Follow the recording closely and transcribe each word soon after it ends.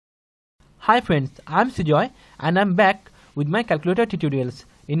Hi friends, I am Sujoy and I am back with my calculator tutorials.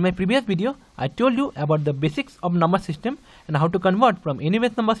 In my previous video, I told you about the basics of number system and how to convert from any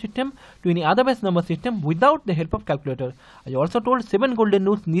base number system to any other base number system without the help of calculator. I also told 7 golden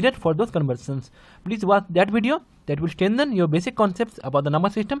rules needed for those conversions. Please watch that video, that will strengthen your basic concepts about the number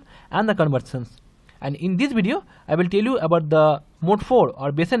system and the conversions. And in this video, I will tell you about the mode 4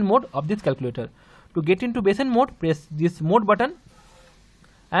 or base n mode of this calculator. To get into base n mode, press this mode button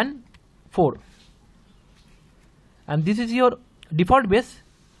and 4, and this is your default base.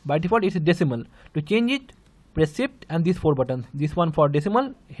 By default it is decimal. To change it, press shift and these 4 buttons, this one for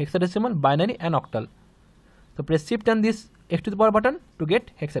decimal, hexadecimal, binary and octal. So press shift and this x to the power button to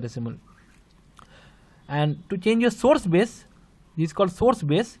get hexadecimal. And to change your source base, this is called source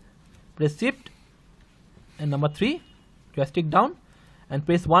base, press shift and number 3, joystick down, and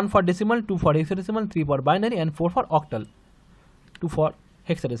press 1 for decimal, 2 for hexadecimal, 3 for binary and 4 for octal, 2 for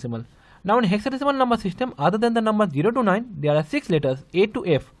hexadecimal. Now in hexadecimal number system, other than the numbers 0 to 9, there are 6 letters A to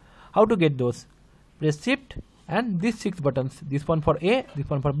F. How to get those? Press shift and these 6 buttons, this one for A, this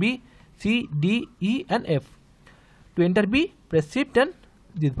one for B, C, D, E and F. To enter B, press shift and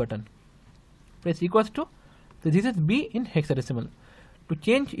this button. Press equals to, so this is B in hexadecimal. To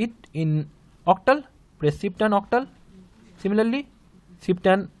change it in octal, press shift and octal. Similarly, shift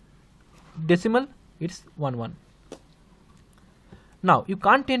and decimal, it's 1 1. Now you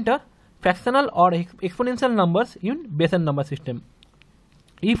can't enter fractional or exponential numbers in base n number system.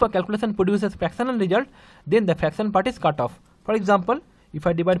 If a calculation produces fractional result, then the fraction part is cut off. For example, if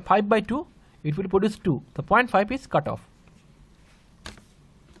I divide 5 by 2, it will produce 2. The 0.5 is cut off.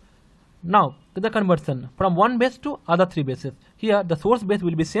 Now to the conversion from one base to other 3 bases. Here the source base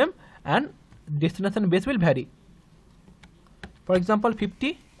will be same and destination base will vary. For example,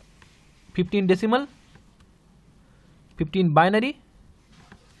 50, 15 decimal, 15 binary,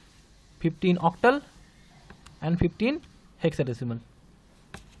 15 octal and 15 hexadecimal.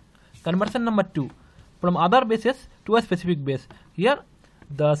 Conversion number 2, from other bases to a specific base. Here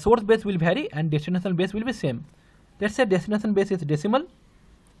the source base will vary and destination base will be same. Let's say destination base is decimal,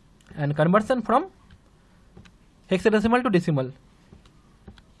 and conversion from hexadecimal to decimal.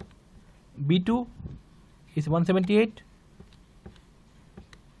 B2 is 178.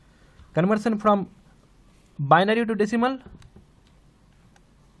 Conversion from binary to decimal,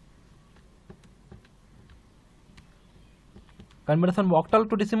 conversion from octal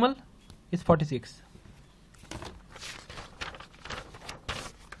to decimal is 46.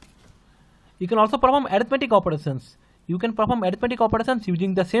 You can also perform arithmetic operations. You can perform arithmetic operations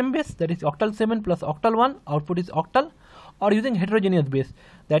using the same base, that is octal 7 plus octal 1, output is octal, or using heterogeneous base,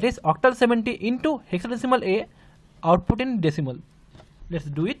 that is octal 70 into hexadecimal A, output in decimal. Let's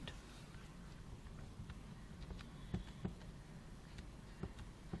do it.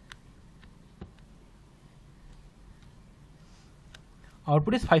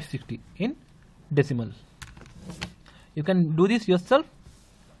 Output is 560 in decimal. You can do this yourself.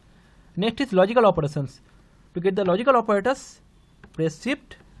 Next is logical operations. To get the logical operators, press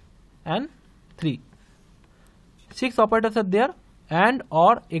shift and 3. 6 operators are there: AND,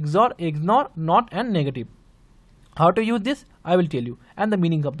 OR, XOR, XNOR, NOT and negative. How to use this I will tell you, and the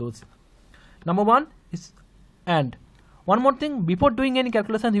meaning of those. Number 1 is AND. One more thing, before doing any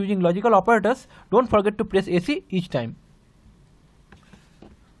calculations using logical operators, don't forget to press AC each time.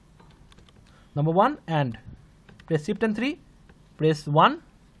 Number 1 AND. Press shift and 3. Press 1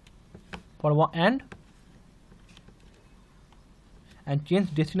 for AND and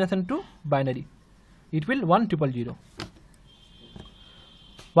change destination to binary. It will 1000.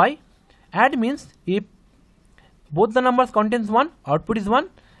 Why? AND means if both the numbers contains 1, output is 1,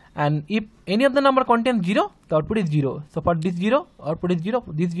 and if any of the number contains 0, the output is 0. So for this 0, output is 0,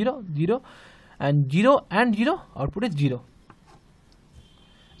 this 0, 0, and 0 and 0, output is 0.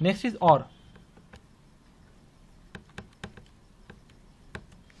 Next is OR.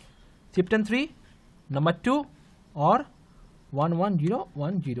 Shift and 3, number 2 or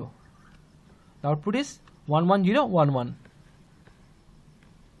 11010. The output is 11011.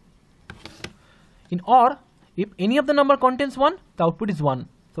 In OR, if any of the number contains 1, the output is 1.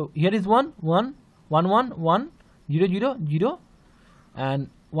 So here is 1, 1, 1, 1, 1, 0, 0, 0, and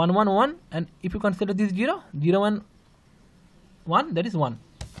 1, 1, 1. And if you consider this 0, 0, 1, 1, that is 1.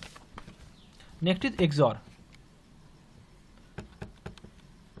 Next is XOR.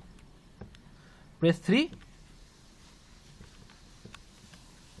 Press 3,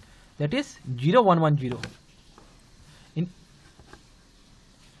 that is 0, 1, 1, 0. In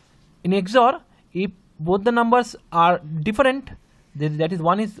XOR, if both the numbers are different, that is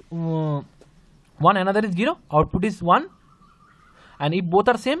one is 1, another is 0, output is 1, and if both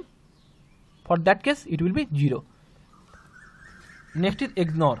are same, For that case, it will be 0. Next is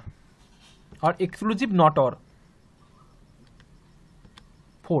XNOR or exclusive not OR.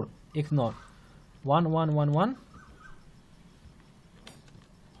 4. XNOR 1 1 1 1.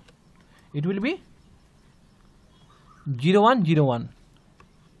 It will be 0 1 0 1.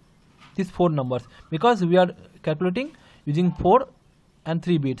 These 4 numbers, because we are calculating using 4 and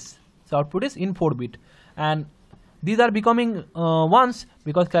 3 bits, so output is in 4 bit, and these are becoming ones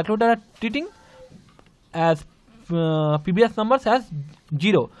because calculator are treating as previous numbers as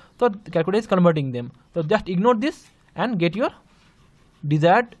 0, so the calculator is converting them. So just ignore this and get your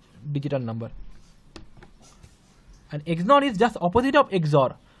desired digital number. And XNOR is just opposite of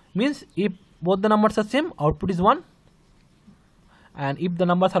XOR, means if both the numbers are same, output is 1, and if the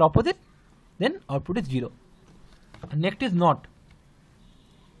numbers are opposite, then output is 0. And next is NOT.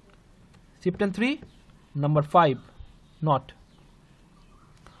 Shift and 3, number 5, NOT.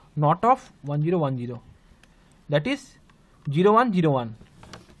 NOT of 1010, that is 0101.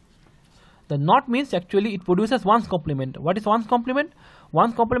 The NOT means actually it produces 1's complement. What is 1's complement?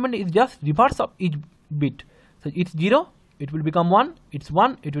 1's complement is just reverse of each bit. So it's 0, it will become 1, it's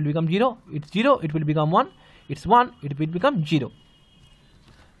 1, it will become 0, it's 0, it will become 1, it's 1, it will become 0.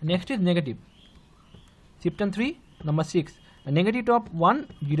 Next is negative. Shift and 3, number 6, a negative of 1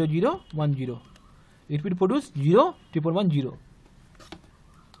 0 0 1 0. It will produce 0 1 1 0,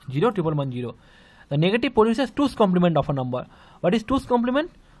 0 1 1 0. The negative produces 2's complement of a number. What is 2's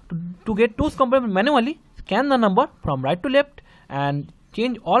complement? To get 2's complement manually, scan the number from right to left and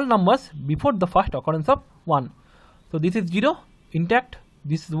change all numbers before the first occurrence of 1. So this is 0 intact,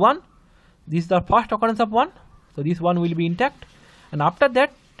 this is 1, this is the first occurrence of 1, so this 1 will be intact, and after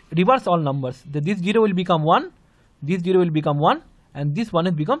that reverse all numbers. This 0 will become 1, this 0 will become 1, and this 1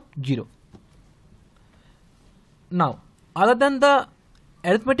 will become 0. Now, other than the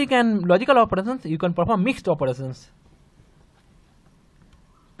arithmetic and logical operations, you can perform mixed operations.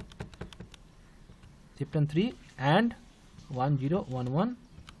 Shift and 3 and 1011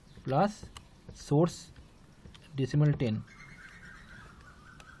 plus source decimal 10.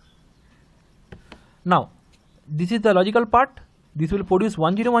 Now, this is the logical part. This will produce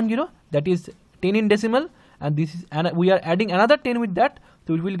 1010, that is 10 in decimal, and this is, and we are adding another 10 with that,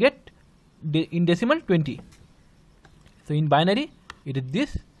 so we will get in decimal 20. So in binary it is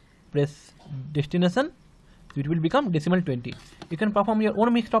this, press destination, so it will become decimal 20. You can perform your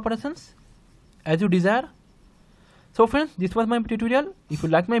own mixed operations as you desire. So friends, this was my tutorial. If you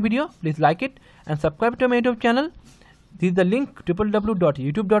like my video, please like it and subscribe to my YouTube channel. This is the link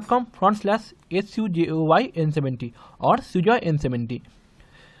www.youtube.com/SUJOYN70 or SUJOYN70.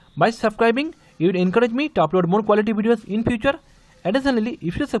 By subscribing, you will encourage me to upload more quality videos in future. Additionally,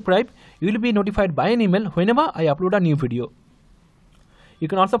 if you subscribe, you will be notified by an email whenever I upload a new video. You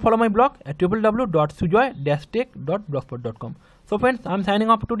can also follow my blog at www.sujoy-tech.blogspot.com. So friends, I am signing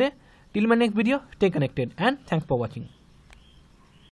off today. Till my next video, stay connected and thanks for watching.